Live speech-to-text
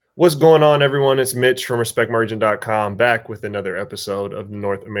What's going on, everyone? It's Mitch from RespectMargin.com back with another episode of the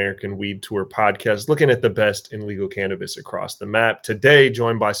North American Weed Tour podcast, looking at the best in legal cannabis across the map. Today,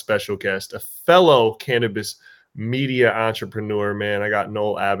 joined by special guest, a fellow cannabis media entrepreneur, man. I got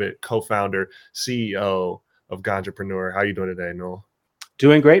Noel Abbot, co-founder, CEO of Ganjapreneur. How you doing today, Noel?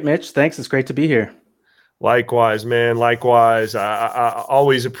 Doing great, Mitch. Thanks. It's great to be here. Likewise, man. Likewise. I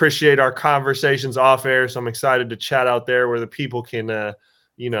always appreciate our conversations off air, so I'm excited to chat out there where the people can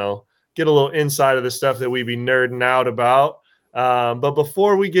get a little insight of the stuff that we be nerding out about. But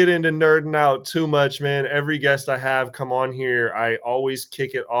before we get into nerding out too much, man, every guest I have come on here, I always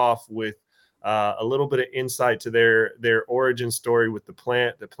kick it off with a little bit of insight to their origin story with the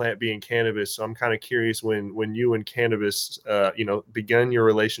plant being cannabis. So I'm kind of curious when you and cannabis, began your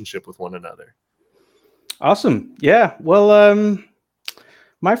relationship with one another. Awesome. Yeah. Well,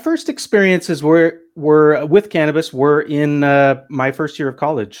 my first experiences were with cannabis were in my first year of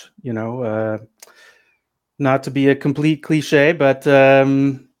college. Not to be a complete cliche, but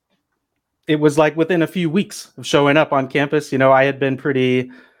it was like within a few weeks of showing up on campus. I had been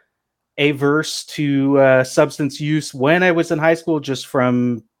pretty averse to substance use when I was in high school, just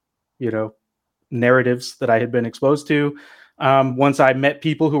from narratives that I had been exposed to. Once I met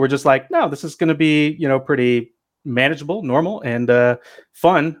people who were just like, no, this is going to be pretty manageable, normal, and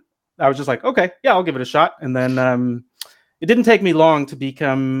fun, I was just like, okay, yeah, I'll give it a shot. And then it didn't take me long to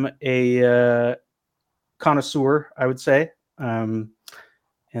become a connoisseur, I would say. And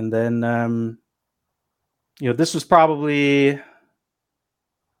then, this was probably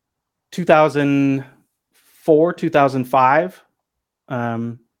 2004, 2005.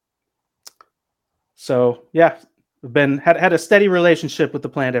 So yeah, I've had a steady relationship with the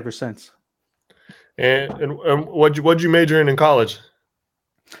plant ever since. And what'd you major in college?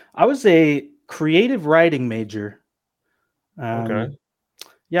 I was a creative writing major. Okay.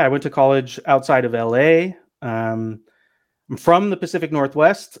 Yeah, I went to college outside of LA. I'm from the Pacific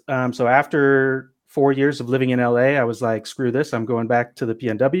Northwest. So after 4 years of living in LA, I was like, screw this. I'm going back to the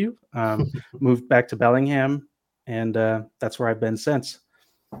PNW. Moved back to Bellingham, and that's where I've been since.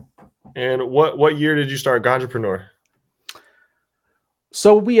 And what year did you start Ganjapreneur?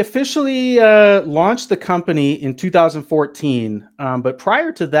 So we officially launched the company in 2014. But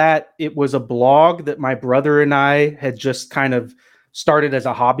prior to that, it was a blog that my brother and I had just kind of started as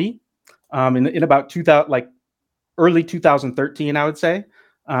a hobby in about 2000, early 2013, I would say.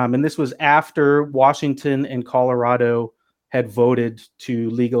 And this was after Washington and Colorado had voted to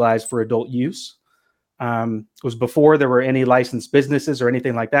legalize for adult use. It was before there were any licensed businesses or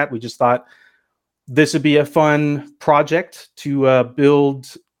anything like that. We just thought this would be a fun project to build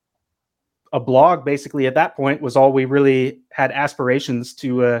a blog. Basically, at that point, was all we really had aspirations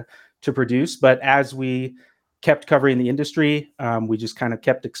to produce. But as we kept covering the industry, we just kind of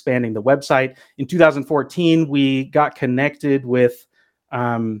kept expanding the website. In 2014, we got connected with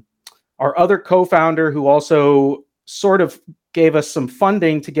our other co-founder, who also sort of gave us some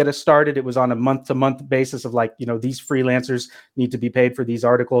funding to get us started. It was on a month-to-month basis of these freelancers need to be paid for these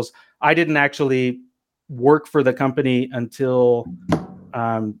articles. I didn't actually work for the company until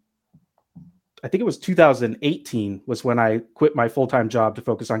I think it was 2018 was when I quit my full-time job to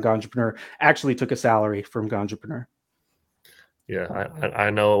focus on Ganjapreneur. Actually took a salary from Ganjapreneur. Yeah, I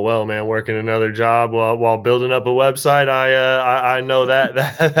know it well, man. Working another job while building up a website, I know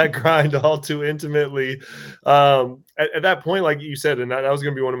that grind all too intimately. At that point, like you said, and that was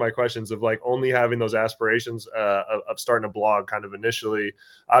going to be one of my questions of only having those aspirations of starting a blog kind of initially.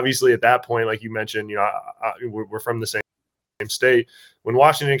 Obviously, at that point, like you mentioned, we're from the same state. When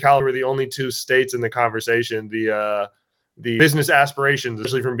Washington and Colorado were the only two states in the conversation, the business aspirations,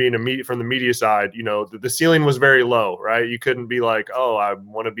 especially from being from the media side, the ceiling was very low, right? You couldn't be like, oh, I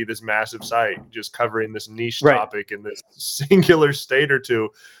want to be this massive site just covering this niche topic in this singular state or two.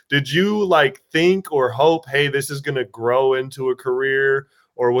 Did you think or hope, hey, this is going to grow into a career?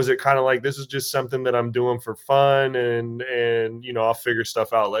 Or was it kind of like, this is just something that I'm doing for fun and I'll figure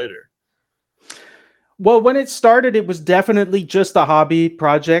stuff out later? Well, when it started, it was definitely just a hobby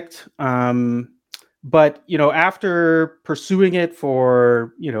project. But, after pursuing it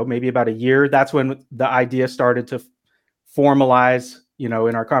for, maybe about a year, that's when the idea started to formalize, in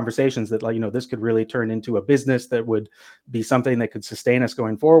our conversations that this could really turn into a business that would be something that could sustain us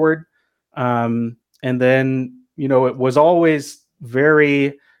going forward. And then, it was always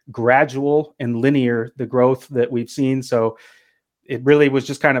very gradual and linear, the growth that we've seen. So it really was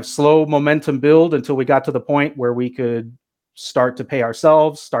just kind of slow momentum build until we got to the point where we could start to pay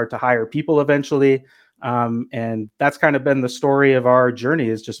ourselves, start to hire people eventually. And that's kind of been the story of our journey,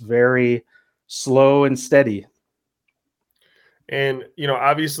 is just very slow and steady. And,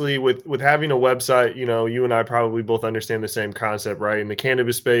 obviously with having a website, you and I probably both understand the same concept, right? In the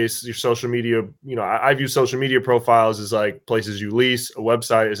cannabis space, your social media, I view social media profiles as like places you lease. A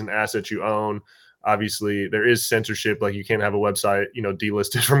website is an asset you own. Obviously, there is censorship. Like you can't have a website,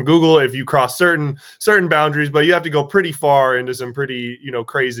 delisted from Google if you cross certain boundaries, but you have to go pretty far into some pretty,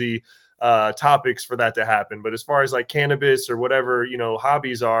 crazy topics for that to happen. But as far as like cannabis or whatever,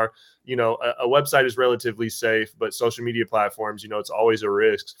 hobbies are, a website is relatively safe, but social media platforms, it's always a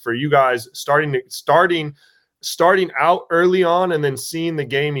risk for you guys starting out early on and then seeing the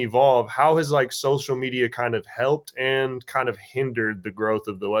game evolve. How has like social media kind of helped and kind of hindered the growth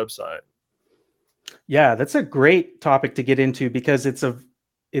of the website? Yeah, that's a great topic to get into because it's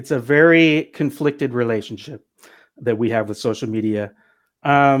a very conflicted relationship that we have with social media.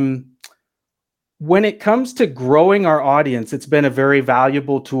 Um, when it comes to growing our audience, it's been a very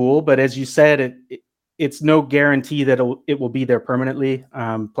valuable tool. But as you said, it's no guarantee that it will be there permanently.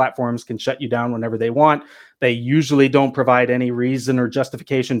 Platforms can shut you down whenever they want. They usually don't provide any reason or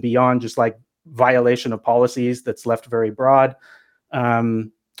justification beyond just like violation of policies that's left very broad.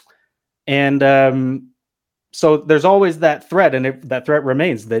 And so there's always that threat, and that threat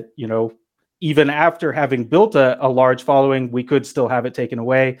remains that, even after having built a large following, we could still have it taken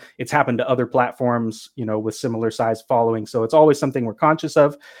away. It's happened to other platforms, with similar size following. So it's always something we're conscious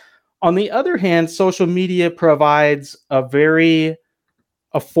of. On the other hand, social media provides a very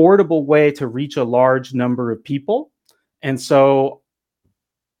affordable way to reach a large number of people. And so,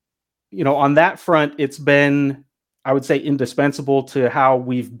 on that front, it's been, I would say, indispensable to how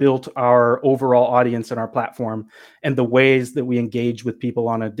we've built our overall audience and our platform and the ways that we engage with people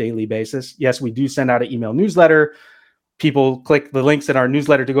on a daily basis. Yes, we do send out an email newsletter. People click the links in our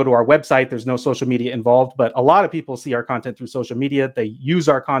newsletter to go to our website. There's no social media involved, but a lot of people see our content through social media. They use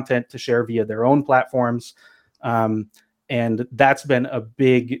our content to share via their own platforms. And that's been a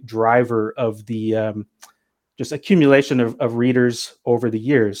big driver of the just accumulation of readers over the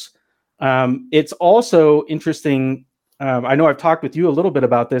years. It's also interesting. I know I've talked with you a little bit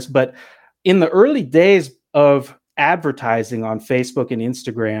about this, but in the early days of advertising on Facebook and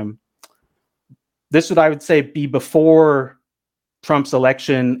Instagram, this would, I would say, be before Trump's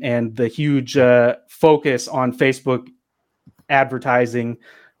election and the huge focus on Facebook advertising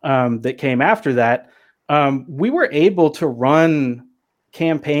that came after that. We were able to run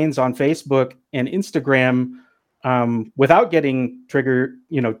campaigns on Facebook and Instagram without getting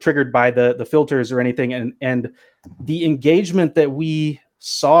triggered by the filters or anything. And the engagement that we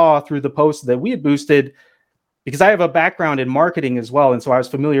saw through the posts that we had boosted, because I have a background in marketing as well. And so I was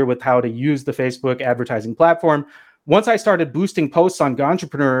familiar with how to use the Facebook advertising platform. Once I started boosting posts on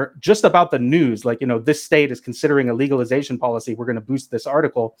Ganjapreneur just about the news, like, this state is considering a legalization policy, we're going to boost this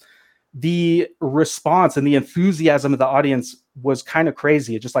article. The response and the enthusiasm of the audience was kind of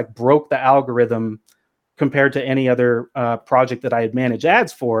crazy. It just like broke the algorithm compared to any other project that I had managed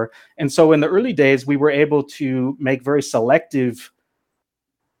ads for. And so in the early days, we were able to make very selective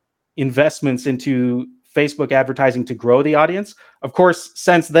investments into Facebook advertising to grow the audience. Of course,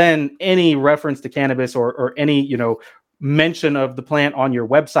 since then, any reference to cannabis or any, mention of the plant on your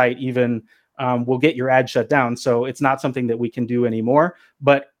website even will get your ad shut down. So it's not something that we can do anymore.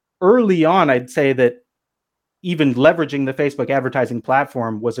 But early on, I'd say that even leveraging the Facebook advertising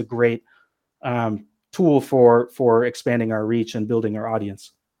platform was a great tool for expanding our reach and building our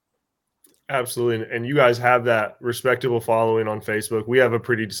audience. Absolutely. And you guys have that respectable following on Facebook. We have a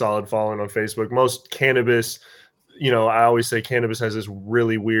pretty solid following on Facebook. Most cannabis, I always say cannabis has this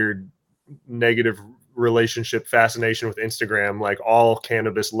really weird negative relationship fascination with Instagram. Like all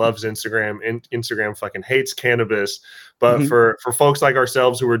cannabis loves Instagram, and Instagram fucking hates cannabis. But for folks like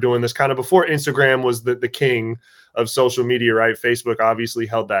ourselves who were doing this kind of before Instagram was the king of social media, right? Facebook obviously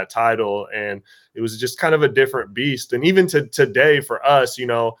held that title, and it was just kind of a different beast. And even to today for us,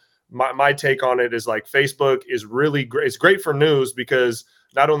 my take on it is like Facebook is really great. It's great for news because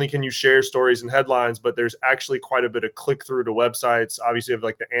not only can you share stories and headlines, but there's actually quite a bit of click through to websites. Obviously, you have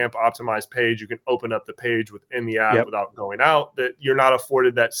like the AMP optimized page. You can open up the page within the app without going out. That you're not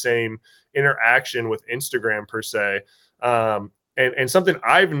afforded that same interaction with Instagram per se. And something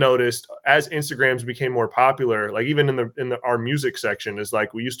I've noticed as Instagrams became more popular, like even in our music section, is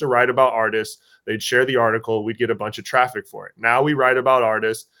like we used to write about artists. They'd share the article. We'd get a bunch of traffic for it. Now we write about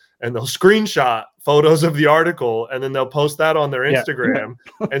artists, and they'll screenshot photos of the article, and then they'll post that on their Instagram.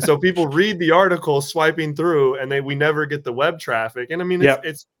 And so people read the article swiping through, and we never get the web traffic. And I mean,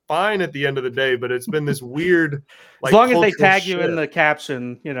 it's fine at the end of the day, but it's been this weird, as long as they tag you in the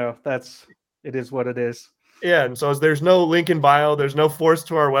caption, it is what it is. Yeah, and so there's no link in bio, there's no force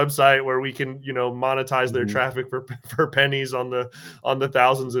to our website where we can, monetize their Mhm. traffic for pennies on the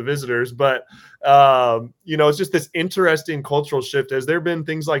thousands of visitors. But it's just this interesting cultural shift. Has there been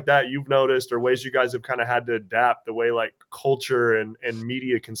things like that you've noticed, or ways you guys have kind of had to adapt the way like culture and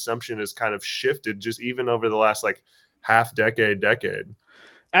media consumption has kind of shifted just even over the last like half decade?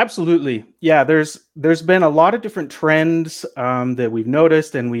 Absolutely. Yeah, there's been a lot of different trends that we've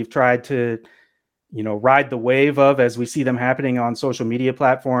noticed, and we've tried to ride the wave of as we see them happening on social media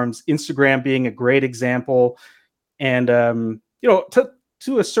platforms. Instagram being a great example, and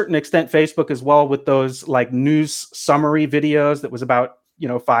to a certain extent, Facebook as well, with those like news summary videos that was about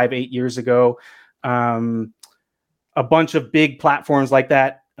 5-8 years ago. A bunch of big platforms like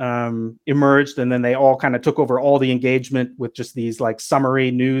that emerged, and then they all kind of took over all the engagement with just these like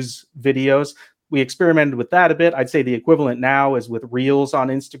summary news videos. We experimented with that a bit. I'd say the equivalent now is with Reels on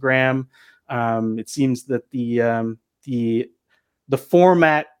Instagram. It seems that the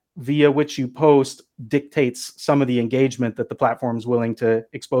format via which you post dictates some of the engagement that the platform is willing to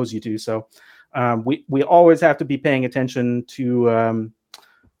expose you to. So we always have to be paying attention to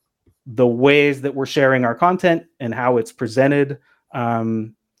the ways that we're sharing our content and how it's presented.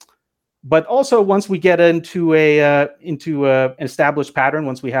 But also, once we get into an established pattern,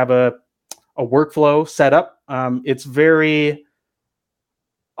 once we have a workflow set up, it's very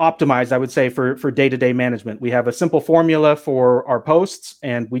optimized, I would say, for day-to-day management. We have a simple formula for our posts,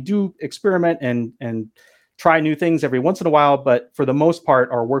 and we do experiment and try new things every once in a while. But for the most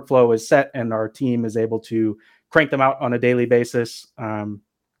part, our workflow is set, and our team is able to crank them out on a daily basis,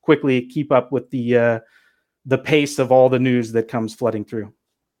 quickly keep up with the pace of all the news that comes flooding through.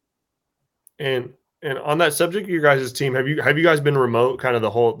 And on that subject, your guys' team, have you guys been remote kind of the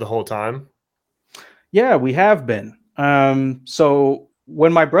whole time? Yeah, we have been. So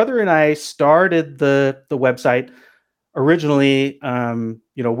when my brother and I started the website originally,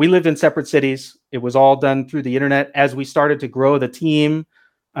 we lived in separate cities. It was all done through the internet. As we started to grow the team,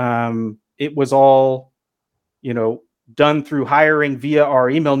 it was all, done through hiring via our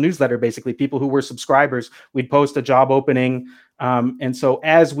email newsletter. Basically, people who were subscribers, we'd post a job opening. And so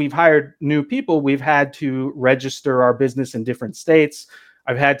as we've hired new people, we've had to register our business in different states.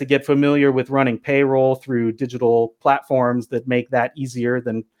 I've had to get familiar with running payroll through digital platforms that make that easier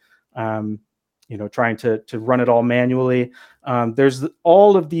than, trying to run it all manually. There's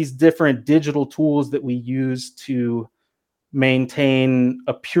all of these different digital tools that we use to maintain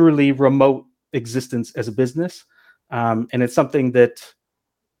a purely remote existence as a business. And it's something that,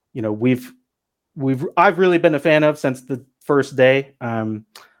 I've really been a fan of since the first day.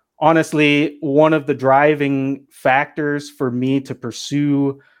 Honestly, one of the driving factors for me to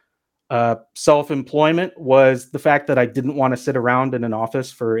pursue self-employment was the fact that I didn't want to sit around in an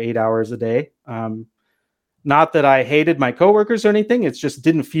office for 8 hours a day. Not that I hated my coworkers or anything. It just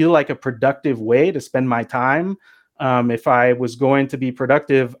didn't feel like a productive way to spend my time. If I was going to be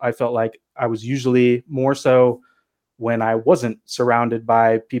productive, I felt like I was usually more so when I wasn't surrounded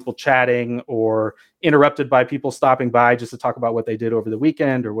by people chatting or interrupted by people stopping by just to talk about what they did over the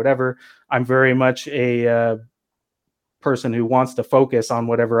weekend or whatever. I'm very much a person who wants to focus on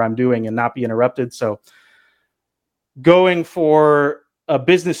whatever I'm doing and not be interrupted. So going for a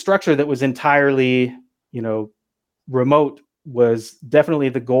business structure that was entirely, remote was definitely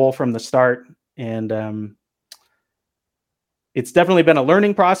the goal from the start. And it's definitely been a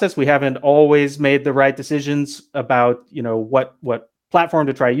learning process. We haven't always made the right decisions about, what platform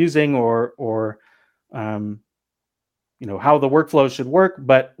to try using or how the workflow should work.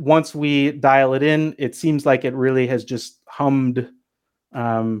 But once we dial it in, it seems like it really has just hummed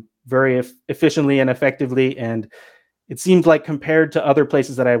very efficiently and effectively. And it seems like compared to other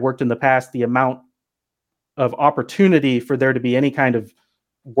places that I worked in the past, the amount of opportunity for there to be any kind of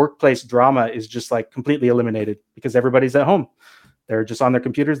workplace drama is just like completely eliminated because everybody's at home. They're just on their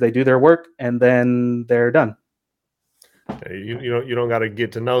computers, they do their work, and then they're done. Hey, you don't got to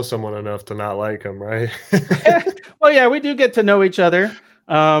get to know someone enough to not like them, right? Well, yeah, we do get to know each other,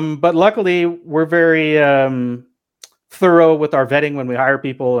 but luckily we're very thorough with our vetting when we hire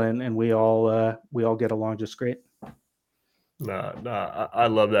people, and we all get along just great. Nah, I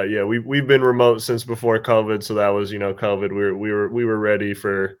love that. Yeah, we've been remote since before COVID, so that was COVID. We were ready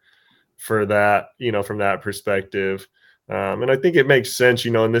for that, from that perspective. And I think it makes sense,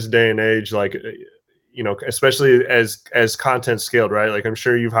 in this day and age, like especially as content scaled, right? Like I'm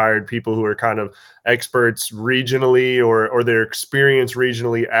sure you've hired people who are kind of experts regionally, or their experience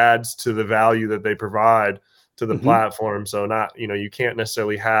regionally adds to the value that they provide to the platform. So not, you can't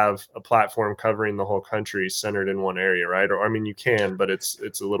necessarily have a platform covering the whole country centered in one area, right? Or I mean, you can, but it's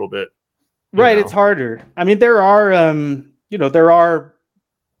a little bit Right. It's harder. I mean, there are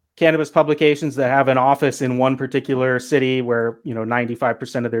cannabis publications that have an office in one particular city where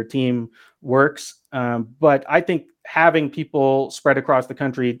 95% of their team works. But I think having people spread across the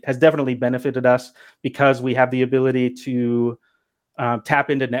country has definitely benefited us because we have the ability to tap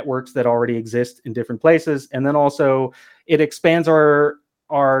into networks that already exist in different places, and then also it expands our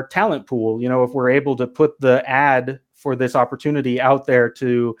talent pool. If we're able to put the ad for this opportunity out there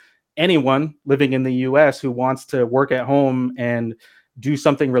to anyone living in the US who wants to work at home and do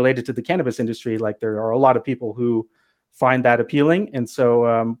something related to the cannabis industry, like there are a lot of people who find that appealing. And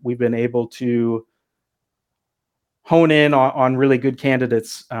so we've been able to hone in on really good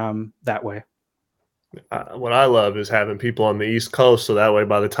candidates that way. What I love is having people on the East Coast, so that way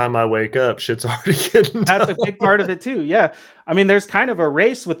by the time I wake up, shit's already getting That's done. a big part of it too. Yeah. I mean, there's kind of a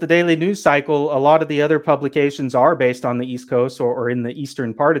race with the daily news cycle. A lot of the other publications are based on the East Coast or in the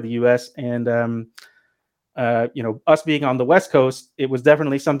eastern part of the US. And us being on the West Coast, it was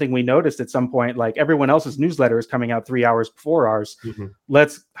definitely something we noticed at some point. Like everyone else's newsletter is coming out 3 hours before ours. Mm-hmm.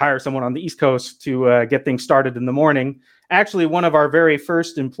 Let's hire someone on the East Coast to get things started in the morning. Actually, one of our very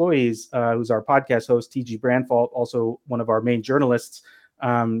first employees, who's our podcast host, TG Brandfault, also one of our main journalists,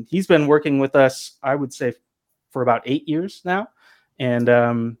 he's been working with us, I would say, for about 8 years now.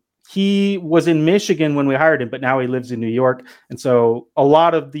 And he was in Michigan when we hired him, but now he lives in New York. And so a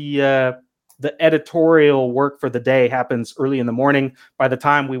lot of the editorial work for the day happens early in the morning. By the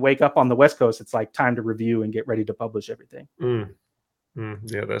time we wake up on the West Coast, it's like time to review and get ready to publish everything.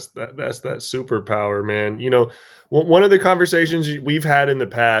 Yeah, that's that superpower, man. One of the conversations we've had in the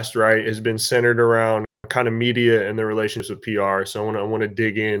past, right, has been centered around kind of media and the relationships with PR. So I want to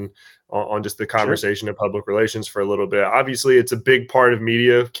dig in on just the conversation of public relations for a little bit. Obviously, it's a big part of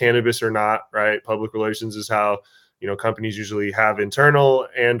media, cannabis or not, right? Public relations is how companies usually have internal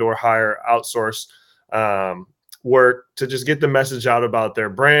and or hire outsource work to just get the message out about their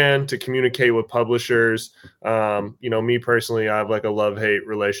brand, to communicate with publishers. Me personally, I have like a love-hate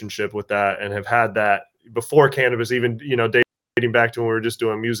relationship with that and have had that before cannabis, even, dating back to when we were just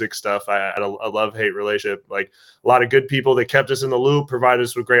doing music stuff. I had a love-hate relationship, like a lot of good people that kept us in the loop, provided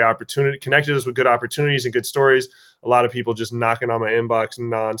us with great opportunity, connected us with good opportunities and good stories. A lot of people just knocking on my inbox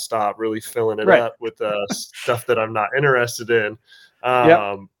nonstop, really filling it up with stuff that I'm not interested in.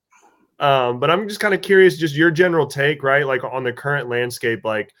 But I'm just kind of curious, just your general take, right? Like on the current landscape,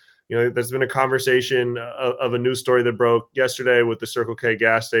 like, there's been a conversation of a news story that broke yesterday with the Circle K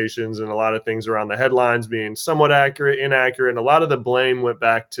gas stations and a lot of things around the headlines being somewhat accurate, inaccurate. And a lot of the blame went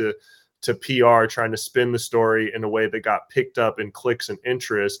back to PR trying to spin the story in a way that got picked up in clicks and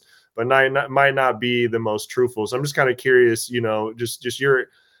interest, but might not be the most truthful. So I'm just kind of curious, just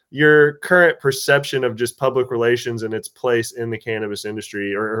your current perception of just public relations and its place in the cannabis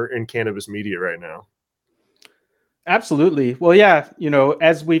industry or in cannabis media right now. Absolutely. Well, yeah,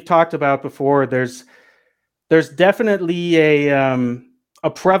 as we've talked about before, there's definitely a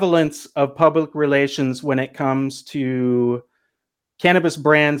prevalence of public relations when it comes to cannabis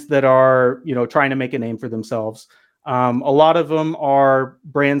brands that are, trying to make a name for themselves. A lot of them are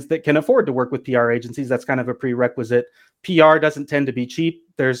brands that can afford to work with PR agencies. That's kind of a prerequisite. PR doesn't tend to be cheap.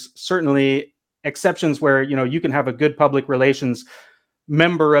 There's certainly exceptions where, you can have a good public relations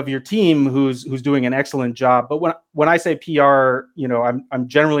member of your team who's doing an excellent job. But when I say PR, I'm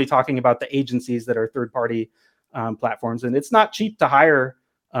generally talking about the agencies that are third-party platforms, and it's not cheap to hire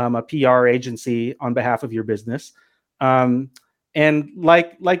a PR agency on behalf of your business. And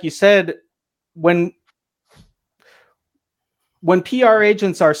like you said, when PR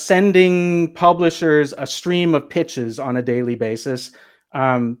agents are sending publishers a stream of pitches on a daily basis,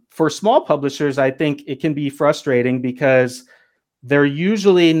 for small publishers, I think it can be frustrating because they're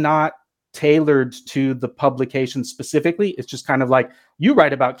usually not tailored to the publication specifically. It's just kind of like, you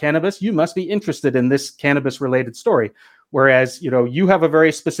write about cannabis, you must be interested in this cannabis related story. Whereas, you have a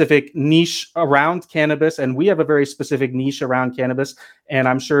very specific niche around cannabis and we have a very specific niche around cannabis. And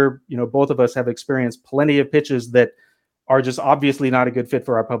I'm sure, both of us have experienced plenty of pitches that are just obviously not a good fit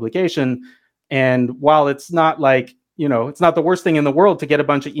for our publication. And while it's not like, it's not the worst thing in the world to get a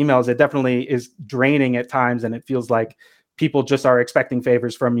bunch of emails, it definitely is draining at times. And it feels like people just are expecting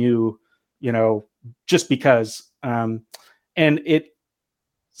favors from you, just because. And it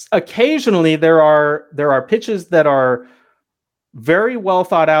occasionally there are pitches that are very well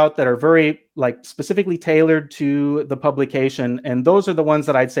thought out, that are very like specifically tailored to the publication. And those are the ones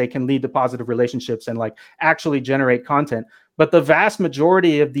that I'd say can lead to positive relationships and like actually generate content. But the vast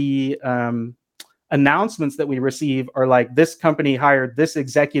majority of the announcements that we receive are like, this company hired this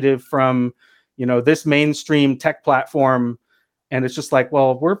executive from, this mainstream tech platform. And it's just like,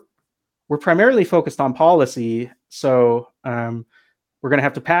 well, we're we're primarily focused on policy, so we're going to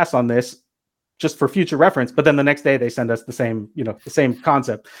have to pass on this just for future reference. But then the next day they send us the same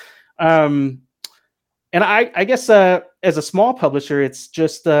concept. And I guess as a small publisher, it's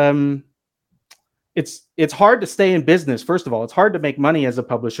just it's hard to stay in business. First of all, it's hard to make money as a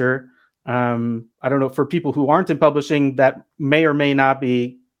publisher. I don't know, for people who aren't in publishing, that may or may not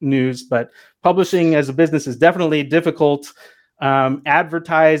be news, but publishing as a business is definitely difficult.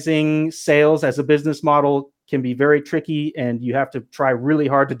 Advertising sales as a business model can be very tricky, and you have to try really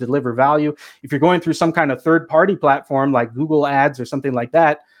hard to deliver value. If you're going through some kind of third-party platform like Google Ads or something like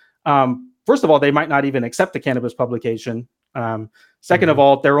that, first of all, they might not even accept a cannabis publication. Second of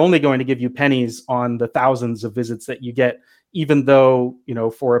all, they're only going to give you pennies on the thousands of visits that you get, even though,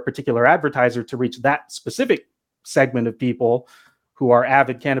 for a particular advertiser to reach that specific segment of people who are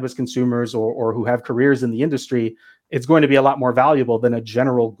avid cannabis consumers or who have careers in the industry, it's going to be a lot more valuable than a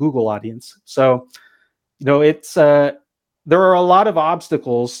general Google audience. So, it's there are a lot of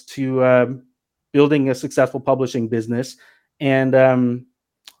obstacles to building a successful publishing business. And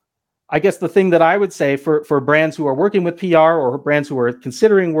I guess the thing that I would say for brands who are working with PR or brands who are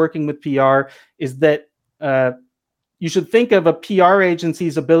considering working with PR is that you should think of a PR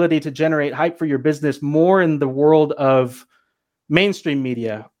agency's ability to generate hype for your business more in the world of mainstream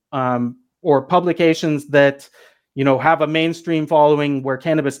media, or publications that have a mainstream following where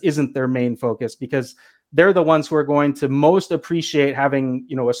cannabis isn't their main focus, because they're the ones who are going to most appreciate having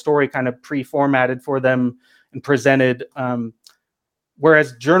a story kind of pre-formatted for them and presented.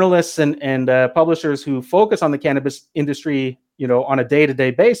 Whereas journalists and publishers who focus on the cannabis industry, on a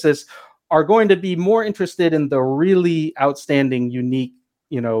day-to-day basis, are going to be more interested in the really outstanding, unique,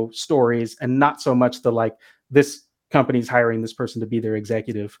 stories, and not so much the like, this company's hiring this person to be their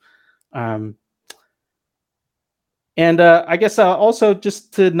executive. And I guess also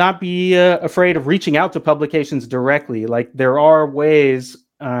just to not be afraid of reaching out to publications directly. Like, there are ways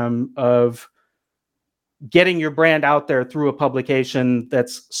of getting your brand out there through a publication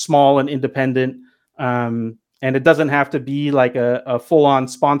that's small and independent. And it doesn't have to be like a full-on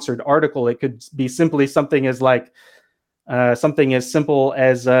sponsored article. It could be simply something as simple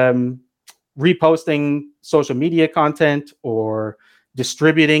as reposting social media content, or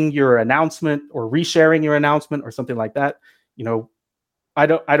distributing your announcement, or resharing your announcement, or something like that. I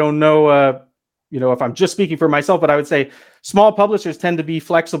don't know, if I'm just speaking for myself, but I would say small publishers tend to be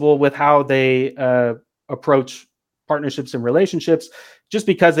flexible with how they approach partnerships and relationships, just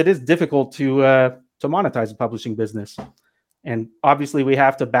because it is difficult to monetize a publishing business. And obviously we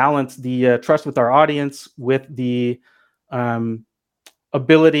have to balance the trust with our audience with the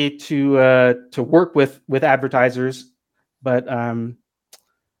ability to work with advertisers. But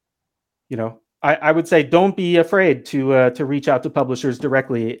I would say don't be afraid to reach out to publishers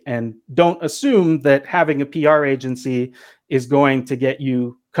directly, and don't assume that having a PR agency is going to get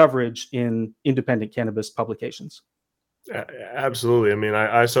you coverage in independent cannabis publications. Absolutely. I mean,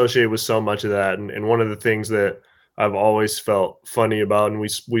 I associate with so much of that. And one of the things that I've always felt funny about, and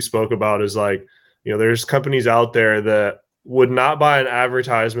we spoke about, is like, there's companies out there that would not buy an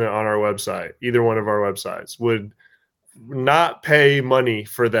advertisement on our website. Either one of our websites would not pay money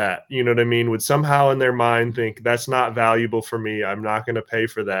for that. You know what I mean? Would somehow in their mind think that's not valuable for me. I'm not going to pay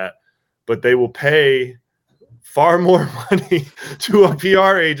for that. But they will pay far more money to a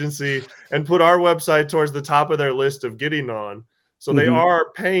PR agency and put our website towards the top of their list of getting on. So they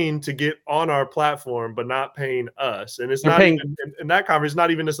are paying to get on our platform, but not paying us. And it's not even in that conference, not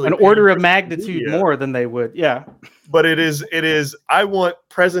even necessarily an order of magnitude more than they would. Yeah. But it is, I want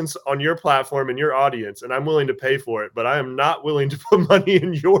presence on your platform and your audience, and I'm willing to pay for it, but I am not willing to put money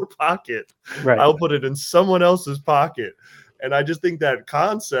in your pocket. Right. I'll put it in someone else's pocket. And I just think that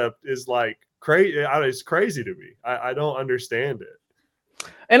concept is like crazy. It's crazy to me. I don't understand it.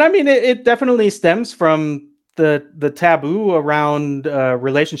 And I mean, it definitely stems from the taboo around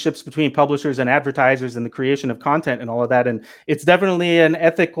relationships between publishers and advertisers and the creation of content and all of that. And it's definitely an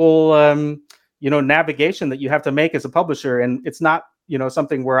ethical, navigation that you have to make as a publisher. And it's not,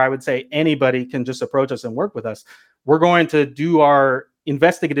 something where I would say anybody can just approach us and work with us. We're going to do our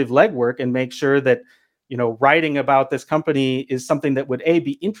investigative legwork and make sure that, writing about this company is something that would A,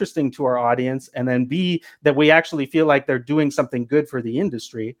 be interesting to our audience, and then B, that we actually feel like they're doing something good for the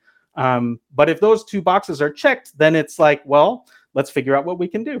industry. But if those two boxes are checked, then it's like, well, let's figure out what we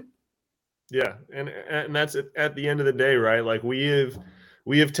can do. Yeah. And that's at the end of the day, right? Like we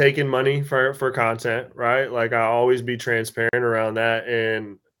have taken money for content, right? Like I always be transparent around that.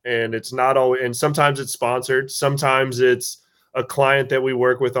 And it's not always, and sometimes it's sponsored. Sometimes it's a client that we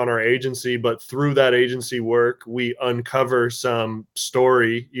work with on our agency, but through that agency work, we uncover some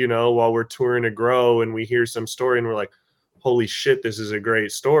story, you know, while we're touring to grow, and we hear some story and we're like, holy shit, this is a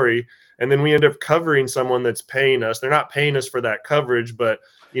great story. And then we end up covering someone that's paying us. They're not paying us for that coverage, but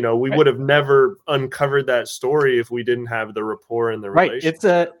you know, we would have never uncovered that story if we didn't have the rapport and the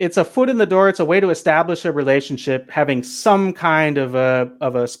relationship. It's a foot in the door. It's a way to establish a relationship. Having some kind of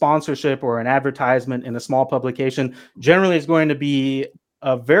a sponsorship or an advertisement in a small publication generally is going to be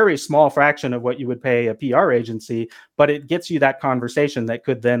a very small fraction of what you would pay a PR agency, but it gets you that conversation that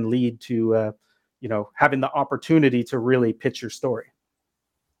could then lead to you know, having the opportunity to really pitch your story.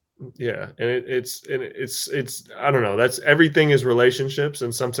 Yeah. And it's I don't know, that's everything is relationships.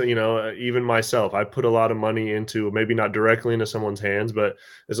 And something, you know, even myself, I put a lot of money into, maybe not directly into someone's hands, but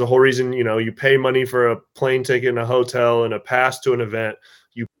there's a whole reason, you know, you pay money for a plane ticket and a hotel and a pass to an event.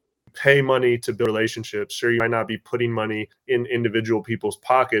 You pay money to build relationships. Sure, you might not be putting money in individual people's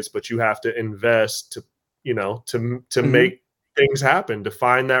pockets, but you have to invest to, you know, to make things happen, to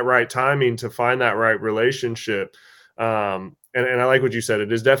find that right timing, to find that right relationship. And I like what you said.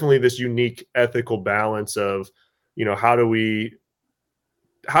 It is definitely this unique ethical balance of, you know, how do we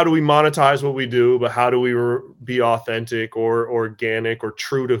monetize what we do, but how do we be authentic or organic or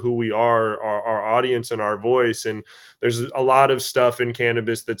true to who we are, our audience and our voice. And there's a lot of stuff in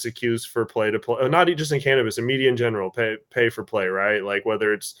cannabis that's accused for play to play, not just in cannabis, in media in general, pay for play, right? Like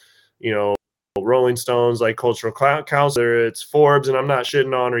whether it's, you know, Rolling Stones, like Cultural Counselor, it's Forbes, and I'm not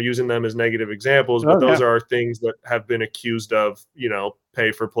shitting on or using them as negative examples, but those are things that have been accused of, you know,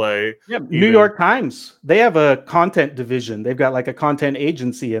 pay for play. Yeah, New York Times, they have a content division. They've got like a content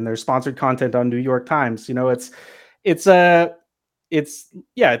agency, and there's sponsored content on New York Times. You know, it's an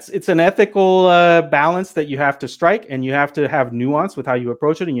ethical balance that you have to strike, and you have to have nuance with how you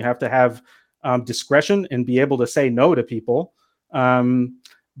approach it, and you have to have discretion and be able to say no to people.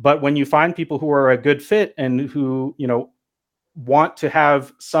 But when you find people who are a good fit and who, you know, want to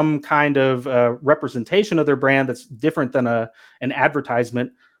have some kind of representation of their brand that's different than an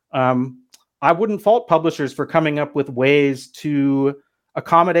advertisement, I wouldn't fault publishers for coming up with ways to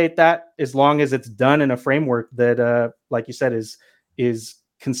accommodate that, as long as it's done in a framework that, like you said, is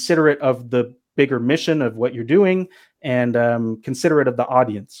considerate of the bigger mission of what you're doing and considerate of the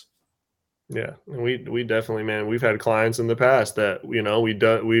audience. Yeah, we definitely, man, we've had clients in the past that, you know, we've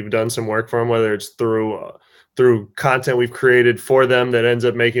done some work for them, whether it's through content we've created for them that ends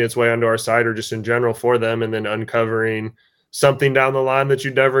up making its way onto our site, or just in general for them, and then uncovering something down the line that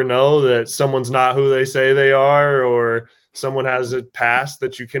you never know, that someone's not who they say they are, or someone has a past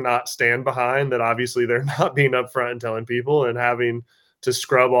that you cannot stand behind, that obviously they're not being upfront and telling people, and having to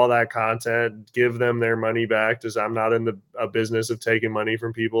scrub all that content, give them their money back, because I'm not in a business of taking money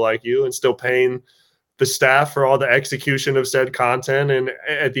from people like you, and still paying the staff for all the execution of said content, and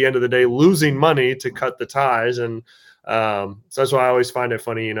at the end of the day losing money to cut the ties. And so that's why I always find it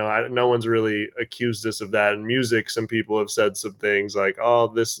funny, you know, no one's really accused us of that. In music, some people have said some things like, oh,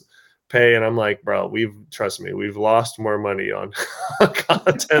 this pay, and I'm like, bro, trust me, we've lost more money on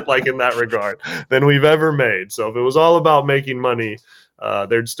content like in that regard than we've ever made. So if it was all about making money,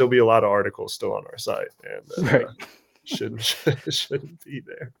 there'd still be a lot of articles still on our site, and shouldn't be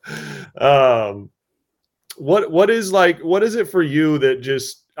there. What is it for you that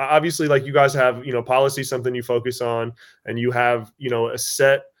just, obviously, like, you guys have, you know, policy, something you focus on, and you have, you know, a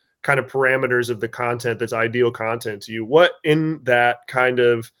set kind of parameters of the content that's ideal content to you. What in that kind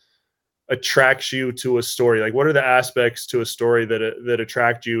of attracts you to a story? Like, what are the aspects to a story that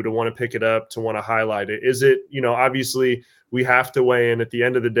attract you to want to pick it up, to want to highlight it? Is it, you know, obviously we have to weigh in, at the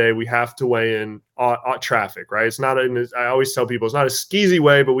end of the day, we have to weigh in traffic, right? It's not, I always tell people, it's not a skeezy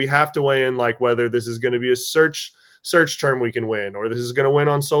way, but we have to weigh in, like, whether this is going to be a search term we can win, or this is going to win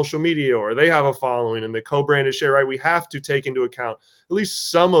on social media, or they have a following and the co-branded share, right? We have to take into account, at least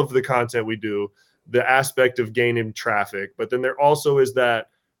some of the content we do, the aspect of gaining traffic. But then there also is that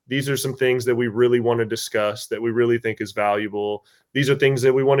these are some things that we really want to discuss, that we really think is valuable. These are things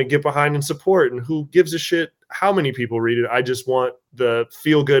that we want to get behind and support. And who gives a shit how many people read it? I just want the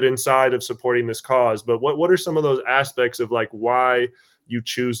feel good inside of supporting this cause. But what are some of those aspects of, like, why you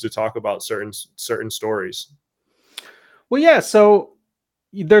choose to talk about certain stories? Well, yeah. So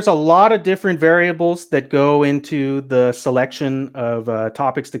there's a lot of different variables that go into the selection of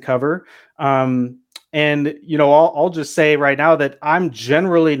topics to cover. And, you know, I'll just say right now that I'm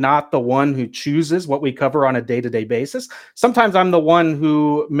generally not the one who chooses what we cover on a day-to-day basis. Sometimes I'm the one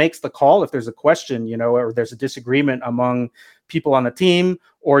who makes the call if there's a question, you know, or there's a disagreement among people on the team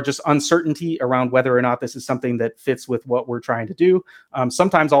or just uncertainty around whether or not this is something that fits with what we're trying to do.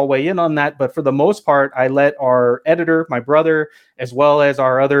 Sometimes I'll weigh in on that, but for the most part, I let our editor, my brother, as well as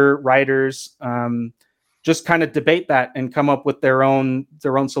our other writers, just kind of debate that and come up with their own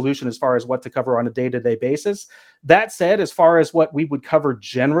solution as far as what to cover on a day-to-day basis. That said, as far as what we would cover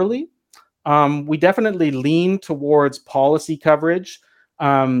generally, we definitely lean towards policy coverage.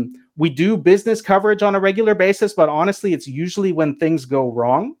 We do business coverage on a regular basis, but honestly, it's usually when things go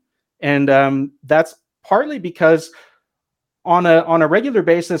wrong. And that's partly because on a regular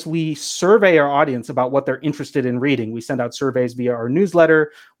basis, we survey our audience about what they're interested in reading. We send out surveys via our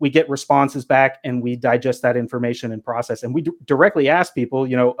newsletter. We get responses back, and we digest that information and process. And we directly ask people,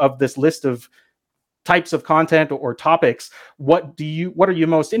 of this list of types of content or topics, what are you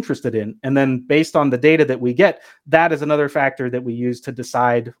most interested in? And then based on the data that we get, that is another factor that we use to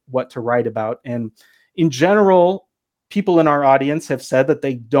decide what to write about. And in general, people in our audience have said that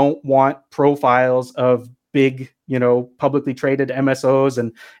they don't want profiles of big, publicly traded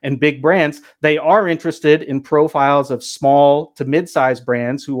MSOs and big brands. They are interested in profiles of small to mid-sized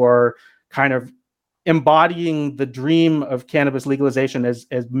brands who are kind of embodying the dream of cannabis legalization, as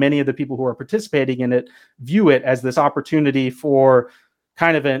many of the people who are participating in it view it as this opportunity for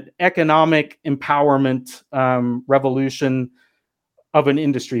kind of an economic empowerment revolution of an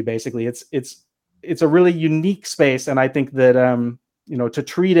industry. Basically, it's a really unique space, and I think that to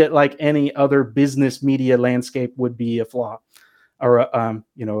treat it like any other business media landscape would be a flaw or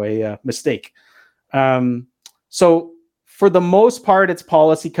a mistake. So for the most part, it's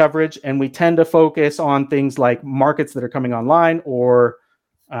policy coverage, and we tend to focus on things like markets that are coming online or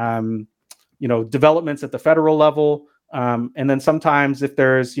developments at the federal level. And then sometimes if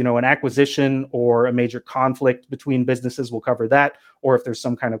there's an acquisition or a major conflict between businesses, we'll cover that, or if there's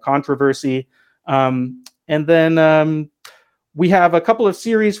some kind of controversy. And then we have a couple of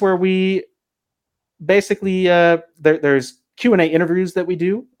series where we basically there's Q&A interviews that we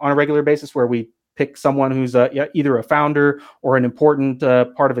do on a regular basis where we pick someone who's either a founder or an important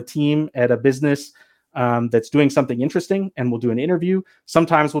part of a team at a business that's doing something interesting, and we'll do an interview.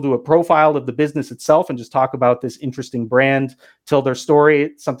 Sometimes we'll do a profile of the business itself and just talk about this interesting brand, tell their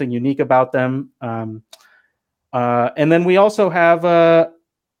story, something unique about them. And then we also have a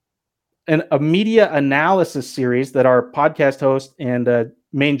media analysis series that our podcast host and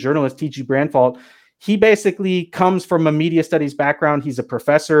main journalist, TG Brandfault, he basically comes from a media studies background. He's a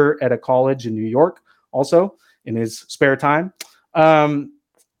professor at a college in New York, also in his spare time. And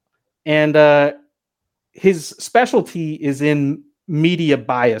his specialty is in media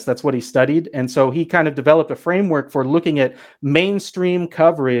bias. That's what he studied. And so he kind of developed a framework for looking at mainstream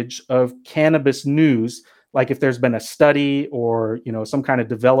coverage of cannabis news, like if there's been a study or, some kind of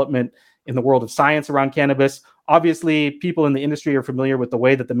development in the world of science around cannabis. Obviously, people in the industry are familiar with the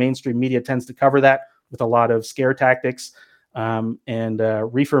way that the mainstream media tends to cover that, with a lot of scare tactics and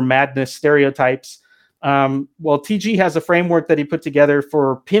reefer madness stereotypes. Well, TG has a framework that he put together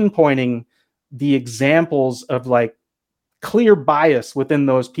for pinpointing the examples of like clear bias within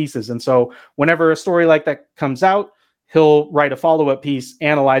those pieces. And so whenever a story like that comes out, he'll write a follow-up piece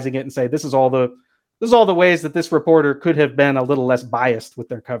analyzing it and say, this is all the ways that this reporter could have been a little less biased with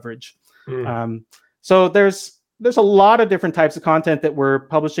their coverage. So there's a lot of different types of content that we're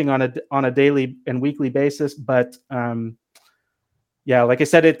publishing on a daily and weekly basis. But like I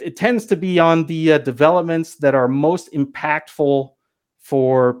said, it tends to be on the developments that are most impactful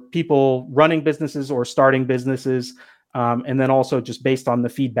for people running businesses or starting businesses. And then also just based on the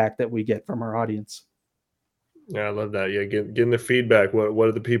feedback that we get from our audience. Yeah, I love that. Yeah, getting the feedback. What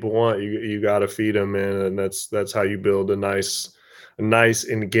do the people want? You got to feed them, man, and that's how you build a nice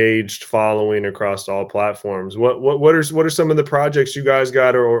engaged following across all platforms. What are some of the projects you guys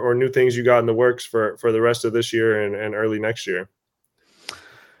got or new things you got in the works for the rest of this year and early next year?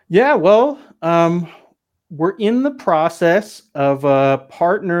 Yeah, well, we're in the process of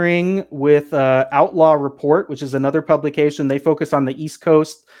partnering with Outlaw Report, which is another publication. They focus on the East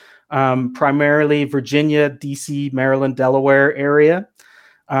Coast, primarily Virginia, DC, Maryland, Delaware area.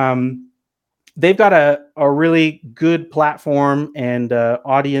 They've got a really good platform and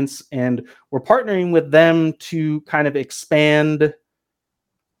audience, and we're partnering with them to kind of expand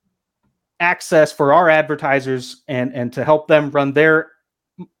access for our advertisers and to help them run their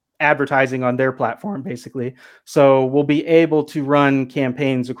advertising on their platform, basically. So we'll be able to run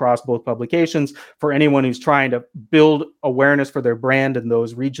campaigns across both publications for anyone who's trying to build awareness for their brand in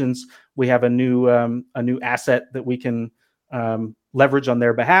those regions. We have a new asset that we can leverage on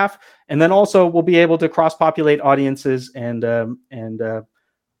their behalf, and then also we'll be able to cross-populate audiences and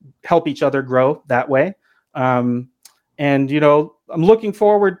help each other grow that way. And And, I'm looking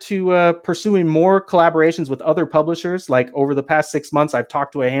forward to pursuing more collaborations with other publishers. Like over the past 6 months, I've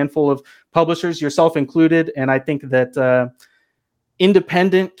talked to a handful of publishers, yourself included. And I think that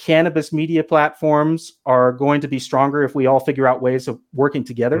independent cannabis media platforms are going to be stronger if we all figure out ways of working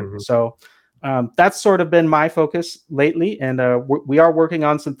together. Mhm. So that's sort of been my focus lately. And we are working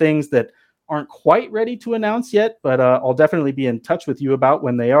on some things that aren't quite ready to announce yet, but I'll definitely be in touch with you about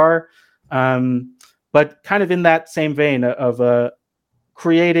when they are. But kind of in that same vein of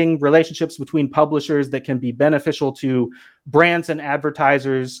creating relationships between publishers that can be beneficial to brands and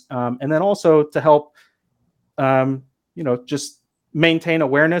advertisers, and then also to help, just maintain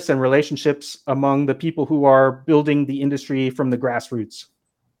awareness and relationships among the people who are building the industry from the grassroots.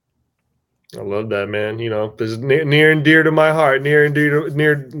 I love that, man. This is near and dear to my heart. Near and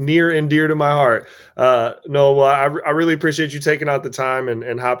dear to my heart. No, I really appreciate you taking out the time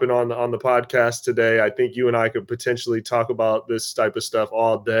and hopping on the podcast today. I think you and I could potentially talk about this type of stuff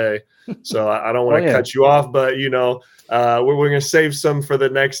all day. So I don't want to cut you off, but we're going to save some for the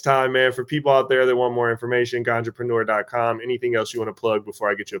next time, man. For people out there that want more information, Ganjapreneur.com. Anything else you want to plug before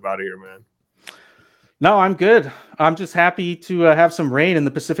I get you up out of here, man? No, I'm good. I'm just happy to have some rain in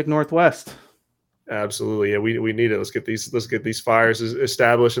the Pacific Northwest. Absolutely. Yeah, we need it. Let's get these fires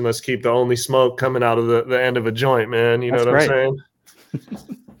established, and let's keep the only smoke coming out of the end of a joint, man. You know what I'm saying?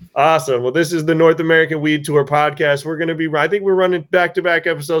 Awesome. Well, this is the North American Weed Tour podcast. I think we're running back-to-back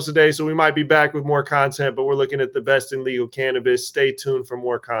episodes today, so we might be back with more content, but we're looking at the best in legal cannabis. Stay tuned for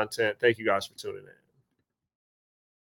more content. Thank you guys for tuning in.